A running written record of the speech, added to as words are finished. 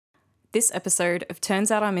This episode of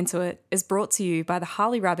Turns Out I'm Into It is brought to you by the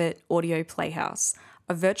Harley Rabbit Audio Playhouse,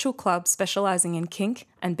 a virtual club specialising in kink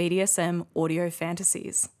and BDSM audio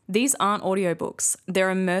fantasies. These aren't audiobooks,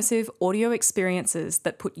 they're immersive audio experiences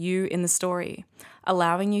that put you in the story,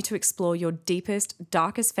 allowing you to explore your deepest,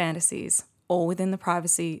 darkest fantasies, all within the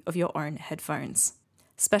privacy of your own headphones.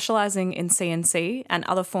 Specialising in CNC and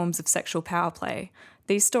other forms of sexual power play,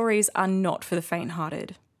 these stories are not for the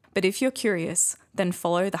faint-hearted. But if you're curious, then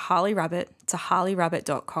follow the Harley Rabbit to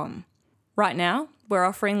harleyrabbit.com. Right now, we're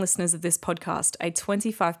offering listeners of this podcast a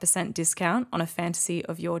 25% discount on a fantasy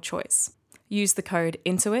of your choice. Use the code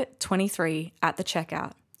INTOIT23 at the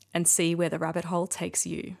checkout and see where the rabbit hole takes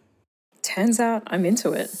you. Turns out I'm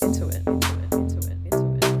into it. I'm into it.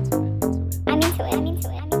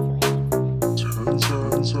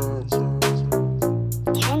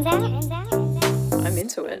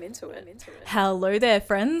 Hello there,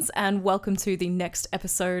 friends, and welcome to the next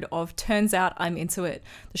episode of Turns Out I'm Into It,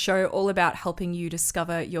 the show all about helping you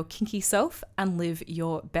discover your kinky self and live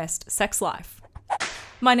your best sex life.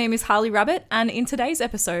 My name is Harley Rabbit, and in today's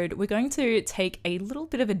episode, we're going to take a little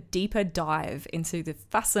bit of a deeper dive into the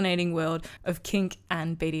fascinating world of kink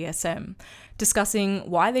and BDSM, discussing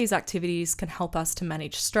why these activities can help us to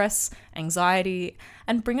manage stress, anxiety,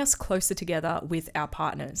 and bring us closer together with our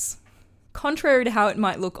partners. Contrary to how it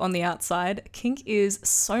might look on the outside, kink is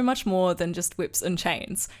so much more than just whips and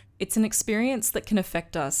chains. It's an experience that can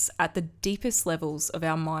affect us at the deepest levels of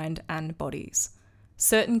our mind and bodies.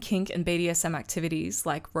 Certain kink and BDSM activities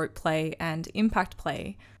like rope play and impact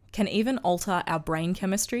play can even alter our brain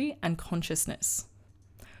chemistry and consciousness.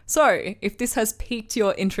 So, if this has piqued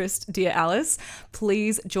your interest, dear Alice,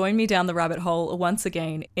 please join me down the rabbit hole once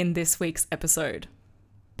again in this week's episode.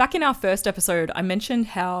 Back in our first episode, I mentioned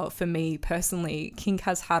how, for me personally, kink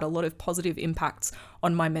has had a lot of positive impacts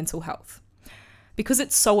on my mental health. Because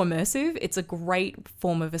it's so immersive, it's a great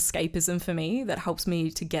form of escapism for me that helps me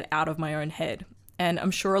to get out of my own head. And I'm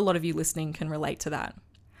sure a lot of you listening can relate to that.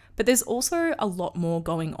 But there's also a lot more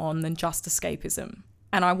going on than just escapism.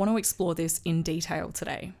 And I want to explore this in detail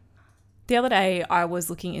today. The other day, I was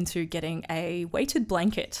looking into getting a weighted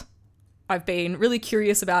blanket. I've been really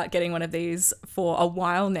curious about getting one of these for a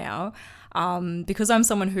while now because I'm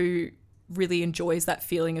someone who really enjoys that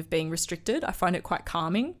feeling of being restricted. I find it quite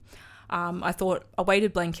calming. I thought a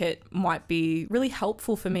weighted blanket might be really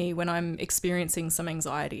helpful for me when I'm experiencing some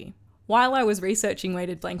anxiety. While I was researching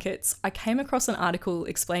weighted blankets, I came across an article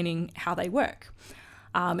explaining how they work.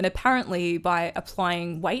 And apparently by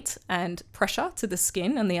applying weight and pressure to the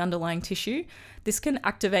skin and the underlying tissue, this can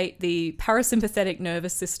activate the parasympathetic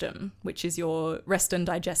nervous system, which is your rest and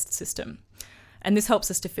digest system. And this helps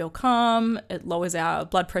us to feel calm, it lowers our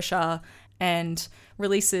blood pressure and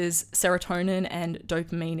releases serotonin and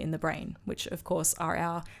dopamine in the brain, which of course are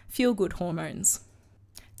our feel-good hormones.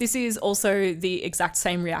 This is also the exact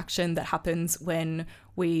same reaction that happens when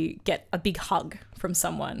we get a big hug from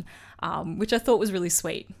someone, which I thought was really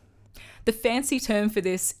sweet. The fancy term for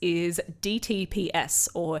this is DTPS,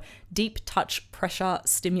 or Deep Touch Pressure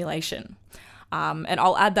Stimulation. And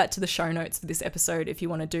I'll add that to the show notes for this episode if you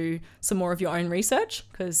want to do some more of your own research,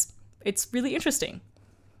 because it's really interesting.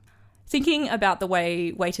 Thinking about the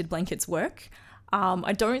way weighted blankets work,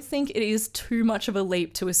 I don't think it is too much of a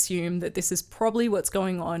leap to assume that this is probably what's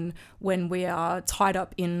going on when we are tied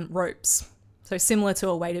up in ropes. So similar to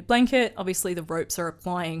a weighted blanket, obviously the ropes are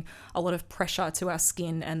applying a lot of pressure to our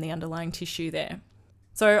skin and the underlying tissue there.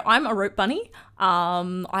 So I'm a rope bunny.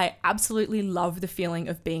 I absolutely love the feeling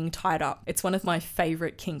of being tied up. It's one of my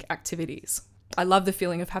favorite kink activities. I love the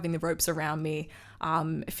feeling of having the ropes around me,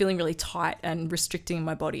 feeling really tight and restricting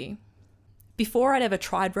my body. Before I'd ever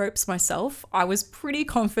tried ropes myself, I was pretty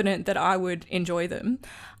confident that I would enjoy them,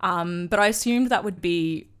 but I assumed that would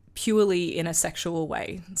be purely in a sexual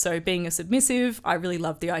way. So being a submissive, I really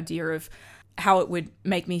loved the idea of how it would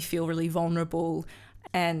make me feel really vulnerable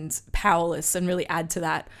and powerless and really add to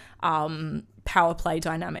that power play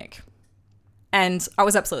dynamic. And I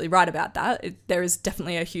was absolutely right about that. There is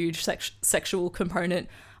definitely a huge sexual component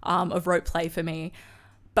of rope play for me.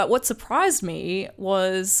 But what surprised me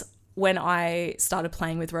was when I started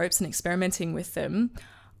playing with ropes and experimenting with them,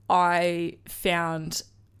 I found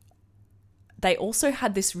they also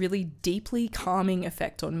had this really deeply calming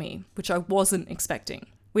effect on me, which I wasn't expecting.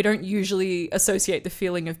 We don't usually associate the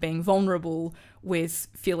feeling of being vulnerable with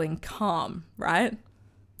feeling calm, right?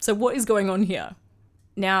 So what is going on here?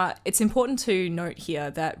 Now, it's important to note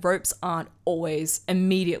here that ropes aren't always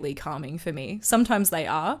immediately calming for me. Sometimes they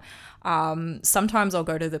are. Sometimes I'll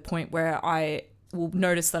go to the point where I will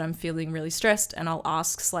notice that I'm feeling really stressed and I'll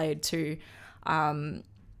ask Slade to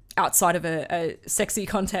outside of a sexy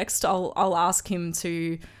context, I'll ask him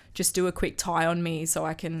to just do a quick tie on me so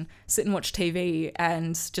I can sit and watch TV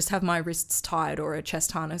and just have my wrists tied, or a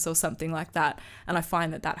chest harness or something like that. And I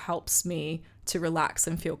find that helps me to relax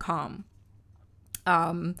and feel calm.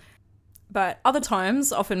 But other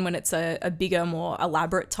times, often when it's a bigger, more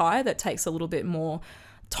elaborate tie that takes a little bit more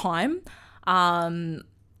time,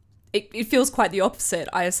 it feels quite the opposite.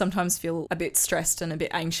 I sometimes feel a bit stressed and a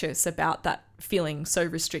bit anxious about that feeling so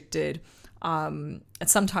restricted. And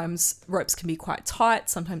sometimes ropes can be quite tight.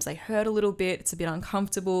 Sometimes they hurt a little bit. It's a bit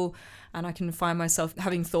uncomfortable. And I can find myself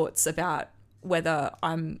having thoughts about whether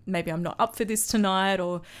maybe I'm not up for this tonight,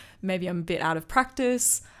 or maybe I'm a bit out of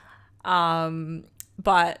practice.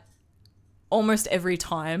 But almost every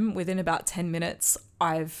time, within about 10 minutes,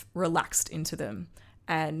 I've relaxed into them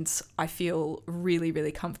and I feel really,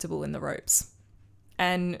 really comfortable in the ropes.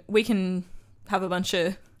 And we can have a bunch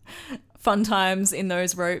of fun times in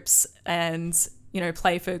those ropes and,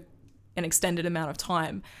 play for an extended amount of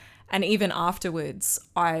time. And even afterwards,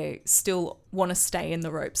 I still want to stay in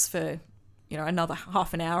the ropes for, another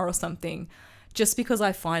half an hour or something, just because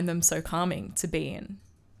I find them so calming to be in.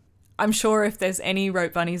 I'm sure if there's any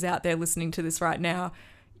rope bunnies out there listening to this right now,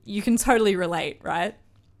 you can totally relate, right?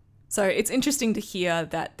 So it's interesting to hear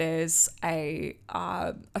that there's a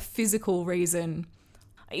physical reason,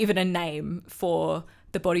 even a name for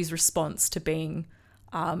the body's response to being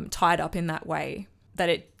tied up in that way, that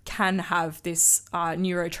it can have this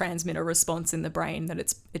neurotransmitter response in the brain, that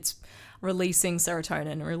it's releasing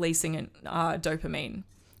serotonin, releasing dopamine,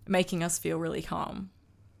 making us feel really calm.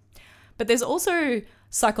 But there's also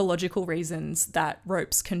psychological reasons that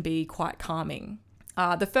ropes can be quite calming.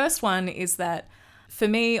 The first one is that for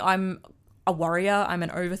me, I'm a worrier, I'm an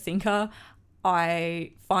overthinker.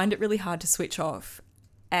 I find it really hard to switch off.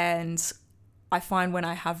 And I find when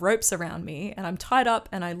I have ropes around me and I'm tied up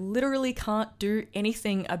and I literally can't do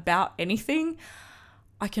anything about anything,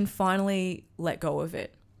 I can finally let go of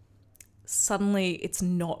it. Suddenly, it's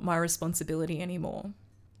not my responsibility anymore.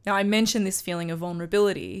 Now, I mentioned this feeling of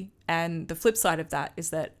vulnerability, and the flip side of that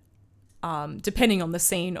is that depending on the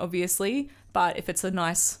scene, obviously, but if it's a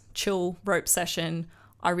nice chill rope session,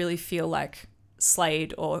 I really feel like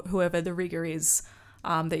Slade or whoever the rigger is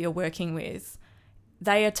that you're working with,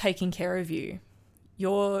 they are taking care of you.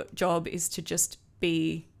 Your job is to just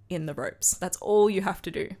be in the ropes. That's all you have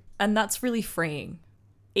to do. And that's really freeing,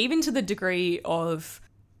 even to the degree of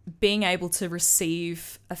being able to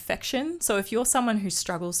receive affection. So if you're someone who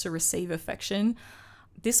struggles to receive affection,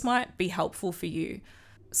 this might be helpful for you.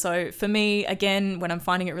 So for me, again, when I'm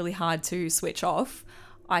finding it really hard to switch off,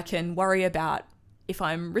 I can worry about if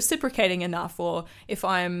I'm reciprocating enough or if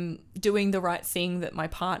I'm doing the right thing that my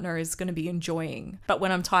partner is going to be enjoying. But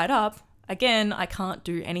when I'm tied up, again, I can't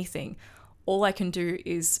do anything. All I can do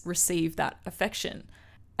is receive that affection.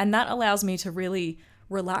 And that allows me to really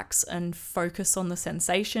relax and focus on the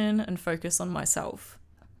sensation and focus on myself.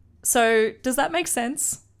 So does that make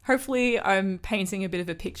sense? Hopefully I'm painting a bit of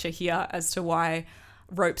a picture here as to why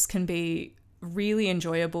ropes can be really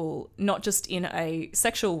enjoyable, not just in a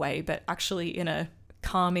sexual way, but actually in a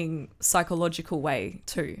calming psychological way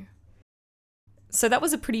too. So that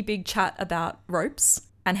was a pretty big chat about ropes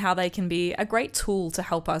and how they can be a great tool to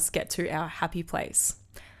help us get to our happy place.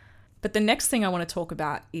 But the next thing I want to talk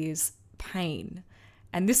about is pain.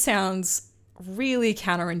 And this sounds really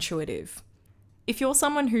counterintuitive. If you're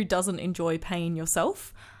someone who doesn't enjoy pain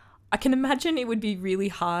yourself, I can imagine it would be really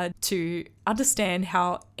hard to understand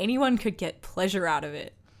how anyone could get pleasure out of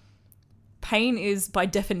it. Pain is, by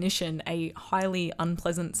definition, a highly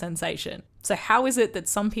unpleasant sensation. So how is it that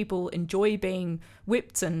some people enjoy being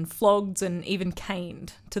whipped and flogged and even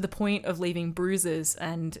caned to the point of leaving bruises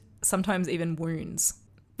and sometimes even wounds?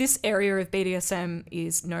 This area of BDSM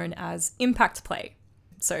is known as impact play.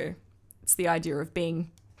 So it's the idea of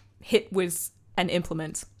being hit with an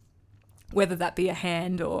implement, whether that be a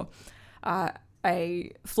hand or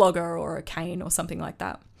a flogger or a cane or something like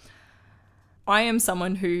that. I am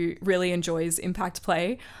someone who really enjoys impact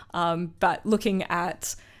play, but looking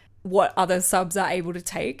at what other subs are able to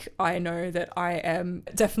take, I know that I am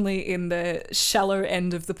definitely in the shallow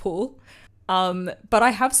end of the pool. But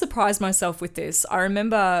I have surprised myself with this. I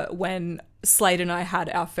remember when Slade and I had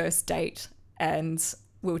our first date and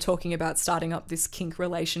we were talking about starting up this kink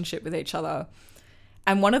relationship with each other.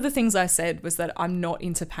 And one of the things I said was that I'm not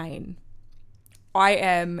into pain. I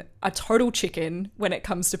am a total chicken when it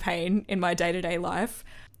comes to pain in my day-to-day life.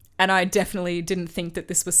 And I definitely didn't think that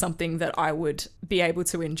this was something that I would be able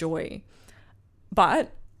to enjoy.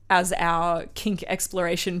 But as our kink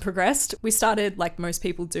exploration progressed. We started, like most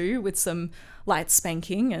people do, with some light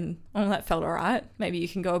spanking, and that felt all right. Maybe you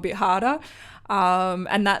can go a bit harder.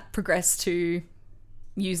 And that progressed to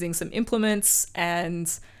using some implements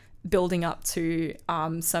and building up to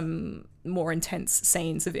some more intense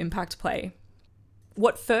scenes of impact play.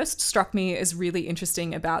 What first struck me as really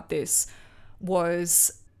interesting about this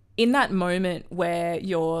was in that moment where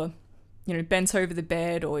you're, bent over the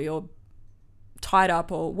bed or you're tied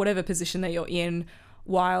up or whatever position that you're in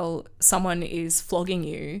while someone is flogging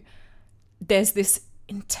you, there's this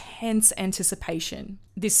intense anticipation,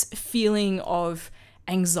 this feeling of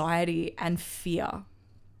anxiety and fear.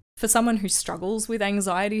 For someone who struggles with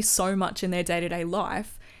anxiety so much in their day-to-day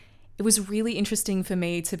life, it was really interesting for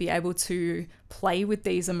me to be able to play with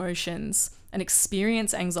these emotions and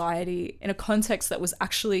experience anxiety in a context that was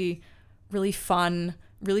actually really fun,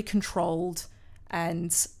 really controlled,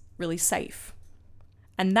 and really safe.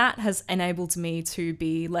 And that has enabled me to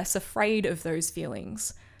be less afraid of those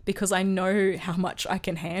feelings because I know how much I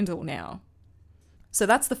can handle now. So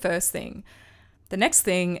that's the first thing. The next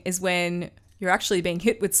thing is when you're actually being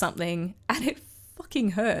hit with something and it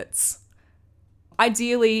fucking hurts.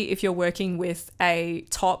 Ideally, if you're working with a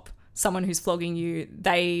top, someone who's flogging you,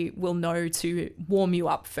 they will know to warm you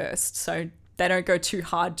up first. So they don't go too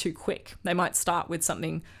hard too quick. They might start with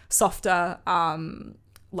something softer,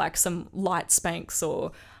 like some light spanks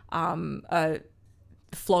or a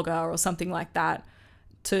flogger or something like that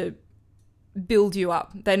to build you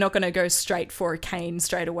up. They're not going to go straight for a cane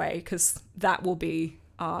straight away because that will be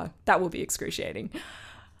excruciating.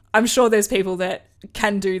 I'm sure there's people that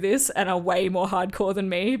can do this and are way more hardcore than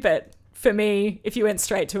me, but for me, if you went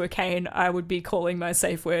straight to a cane, I would be calling my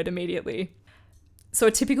safe word immediately. So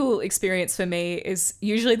a typical experience for me is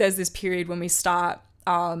usually there's this period when we start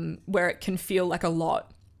where it can feel like a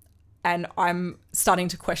lot. And I'm starting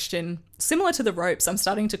to question, similar to the ropes, I'm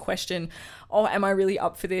starting to question, am I really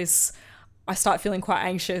up for this? I start feeling quite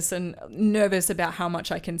anxious and nervous about how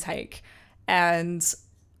much I can take. And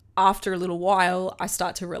after a little while, I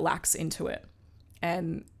start to relax into it.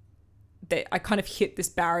 And I kind of hit this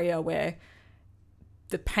barrier where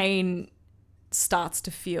the pain starts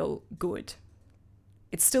to feel good.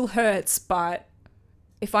 It still hurts, but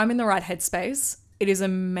if I'm in the right headspace, it is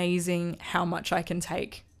amazing how much I can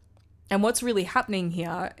take. And what's really happening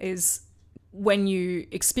here is when you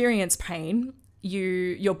experience pain,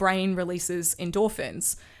 your brain releases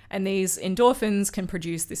endorphins. And these endorphins can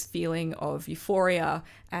produce this feeling of euphoria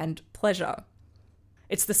and pleasure.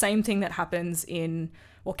 It's the same thing that happens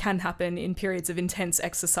can happen in periods of intense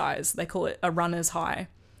exercise. They call it a runner's high.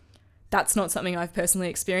 That's not something I've personally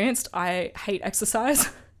experienced. I hate exercise,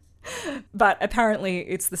 but apparently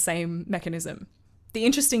it's the same mechanism. The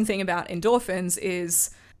interesting thing about endorphins is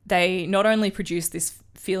they not only produce these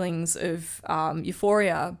feelings of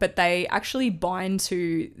euphoria, but they actually bind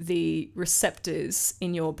to the receptors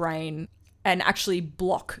in your brain and actually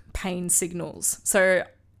block pain signals. So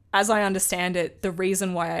as I understand it, the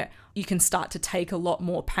reason why you can start to take a lot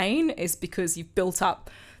more pain is because you've built up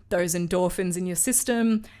those endorphins in your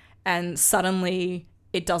system and suddenly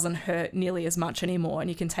it doesn't hurt nearly as much anymore and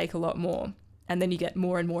you can take a lot more. And then you get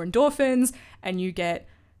more and more endorphins and you get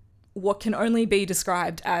what can only be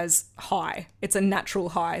described as high. It's a natural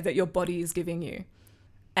high that your body is giving you.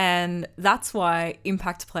 And that's why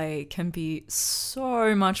impact play can be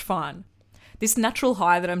so much fun. This natural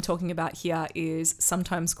high that I'm talking about here is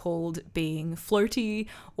sometimes called being floaty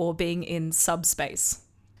or being in subspace.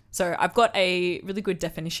 So I've got a really good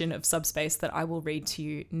definition of subspace that I will read to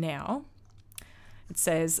you now. It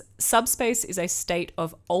says, subspace is a state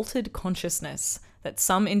of altered consciousness that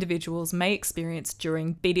some individuals may experience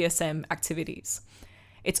during BDSM activities.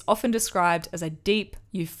 It's often described as a deep,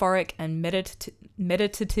 euphoric, and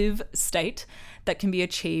meditative state that can be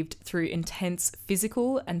achieved through intense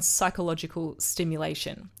physical and psychological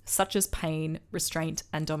stimulation, such as pain, restraint,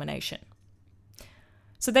 and domination.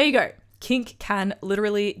 So there you go. Kink can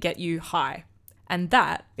literally get you high. And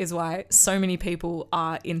that is why so many people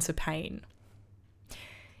are into pain.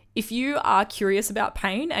 If you are curious about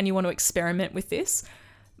pain and you want to experiment with this,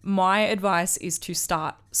 my advice is to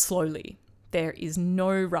start slowly. There is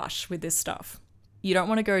no rush with this stuff. You don't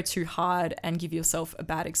want to go too hard and give yourself a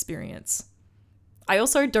bad experience. I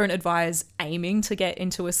also don't advise aiming to get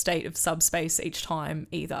into a state of subspace each time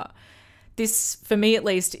either. This, for me at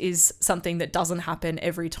least, is something that doesn't happen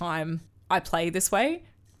every time I play this way.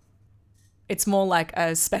 It's more like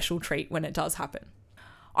a special treat when it does happen.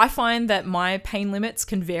 I find that my pain limits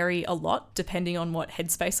can vary a lot depending on what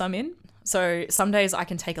headspace I'm in. So some days I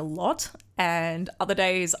can take a lot and other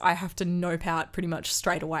days I have to nope out pretty much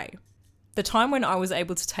straight away. The time when I was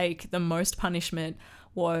able to take the most punishment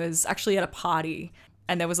was actually at a party,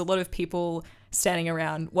 and there was a lot of people standing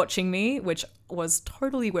around watching me, which was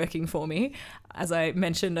totally working for me. As I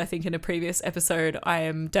mentioned, I think in a previous episode, I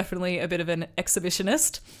am definitely a bit of an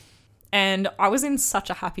exhibitionist, and I was in such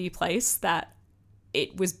a happy place that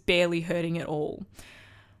it was barely hurting at all.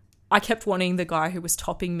 I kept wanting the guy who was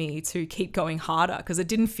topping me to keep going harder because it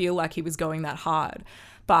didn't feel like he was going that hard.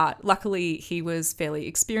 But luckily he was fairly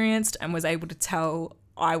experienced and was able to tell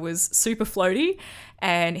I was super floaty,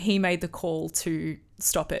 and he made the call to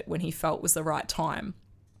stop it when he felt was the right time.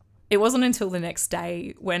 It wasn't until the next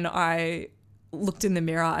day when I looked in the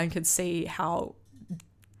mirror and could see how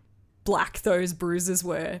black those bruises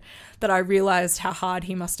were that I realized how hard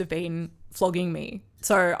he must have been flogging me.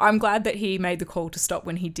 So I'm glad that he made the call to stop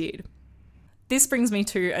when he did. This brings me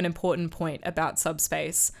to an important point about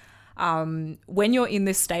subspace. When you're in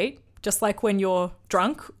this state, just like when you're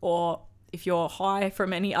drunk or if you're high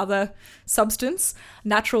from any other substance,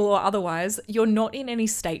 natural or otherwise, you're not in any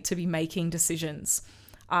state to be making decisions,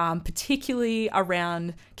 particularly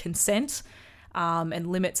around consent and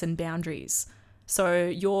limits and boundaries. So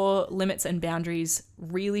your limits and boundaries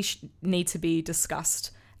really need to be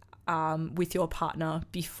discussed with your partner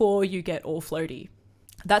before you get all floaty.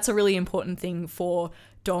 That's a really important thing for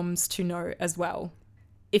DOMs to know as well.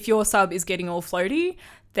 If your sub is getting all floaty,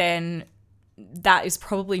 then that is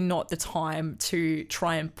probably not the time to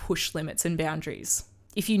try and push limits and boundaries.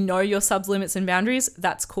 If you know your sub's limits and boundaries,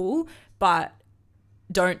 that's cool, but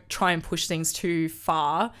don't try and push things too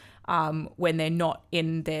far when they're not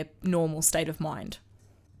in their normal state of mind.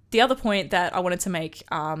 The other point that I wanted to make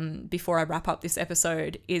before I wrap up this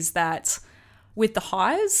episode is that with the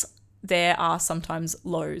highs, there are sometimes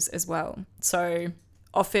lows as well. So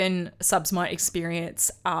often subs might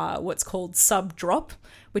experience what's called sub drop,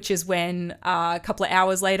 which is when a couple of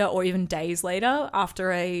hours later or even days later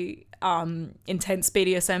after a intense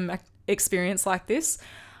BDSM experience like this,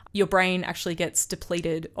 your brain actually gets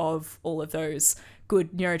depleted of all of those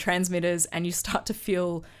good neurotransmitters and you start to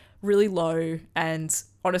feel really low and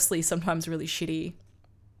honestly sometimes really shitty.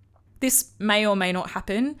 This may or may not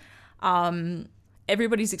happen.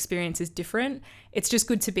 Everybody's experience is different. It's just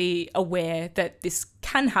good to be aware that this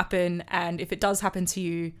can happen, and if it does happen to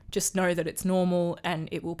you, just know that it's normal and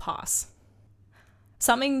it will pass.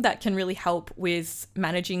 Something that can really help with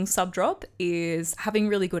managing sub drop is having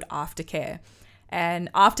really good aftercare. And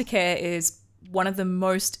aftercare is one of the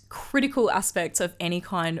most critical aspects of any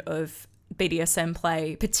kind of BDSM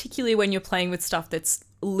play, particularly when you're playing with stuff that's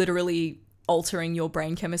literally altering your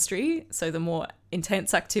brain chemistry. So the more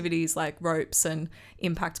intense activities like ropes and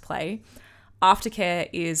impact play, aftercare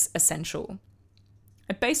is essential.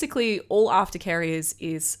 And basically all aftercare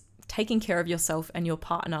is taking care of yourself and your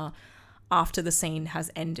partner after the scene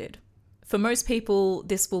has ended. For most people,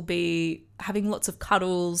 this will be having lots of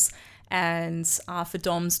cuddles and for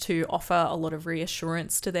DOMs to offer a lot of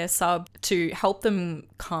reassurance to their sub to help them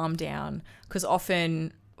calm down, because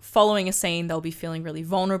often following a scene, they'll be feeling really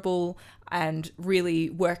vulnerable and really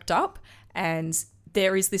worked up. And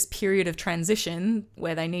there is this period of transition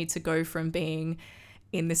where they need to go from being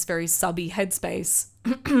in this very subby headspace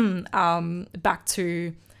back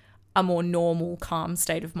to a more normal, calm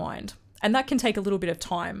state of mind. And that can take a little bit of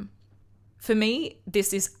time. For me,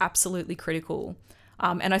 this is absolutely critical.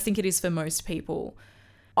 And I think it is for most people.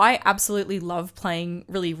 I absolutely love playing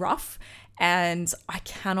really rough, and I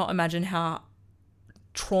cannot imagine how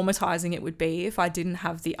traumatizing it would be if I didn't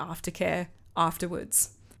have the aftercare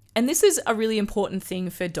afterwards. And this is a really important thing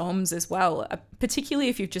for DOMs as well, particularly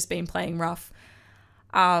if you've just been playing rough.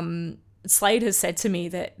 Slade has said to me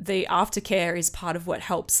that the aftercare is part of what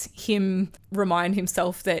helps him remind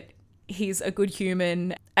himself that he's a good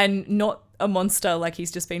human and not a monster like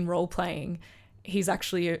he's just been role-playing. He's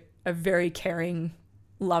actually a very caring,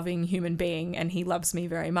 loving human being, and he loves me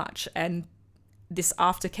very much. And this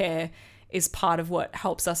aftercare is part of what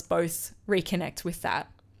helps us both reconnect with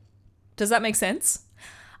that. Does that make sense?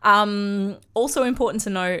 Also important to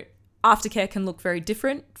note, aftercare can look very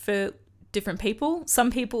different for different people. Some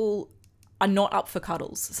people are not up for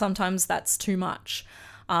cuddles. Sometimes that's too much.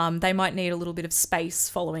 They might need a little bit of space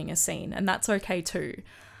following a scene, and that's okay too.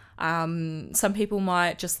 Some people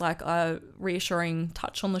might just like a reassuring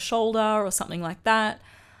touch on the shoulder or something like that.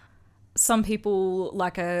 Some people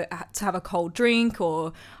like to have a cold drink,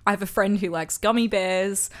 or I have a friend who likes gummy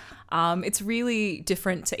bears. It's really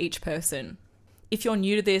different to each person. If you're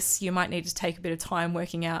new to this, you might need to take a bit of time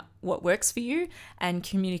working out what works for you and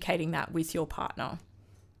communicating that with your partner.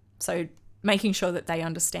 So making sure that they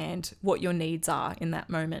understand what your needs are in that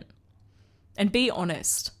moment. And be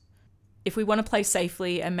honest. If we want to play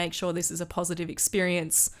safely and make sure this is a positive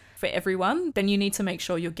experience for everyone, then you need to make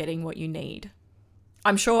sure you're getting what you need.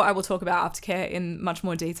 I'm sure I will talk about aftercare in much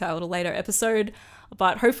more detail at a later episode,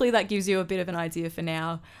 but hopefully that gives you a bit of an idea for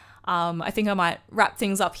now. I think I might wrap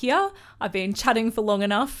things up here. I've been chatting for long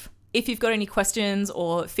enough. If you've got any questions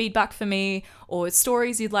or feedback for me or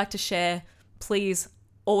stories you'd like to share, please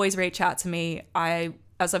always reach out to me.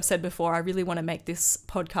 As I've said before, I really want to make this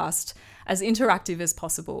podcast as interactive as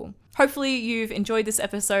possible. Hopefully you've enjoyed this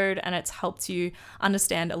episode and it's helped you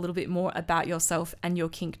understand a little bit more about yourself and your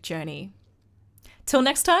kink journey. Till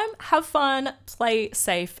next time, have fun, play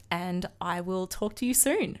safe, and I will talk to you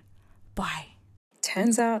soon. Bye.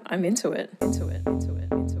 Turns out I'm into it.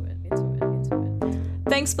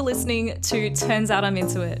 Thanks for listening to Turns Out I'm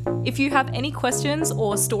Into It. If you have any questions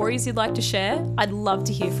or stories you'd like to share, I'd love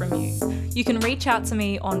to hear from you. You can reach out to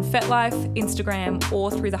me on FetLife, Instagram,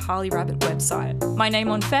 or through the Harley Rabbit website. My name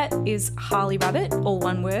on Fet is Harley Rabbit, all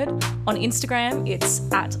one word. On Instagram, it's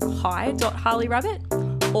at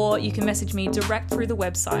hi.harleyrabbit, or you can message me direct through the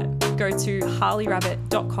website. Go to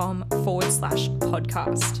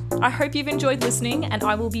harleyrabbit.com/podcast. I hope you've enjoyed listening, and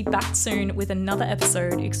I will be back soon with another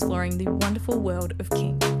episode exploring the wonderful world of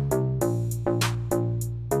kink.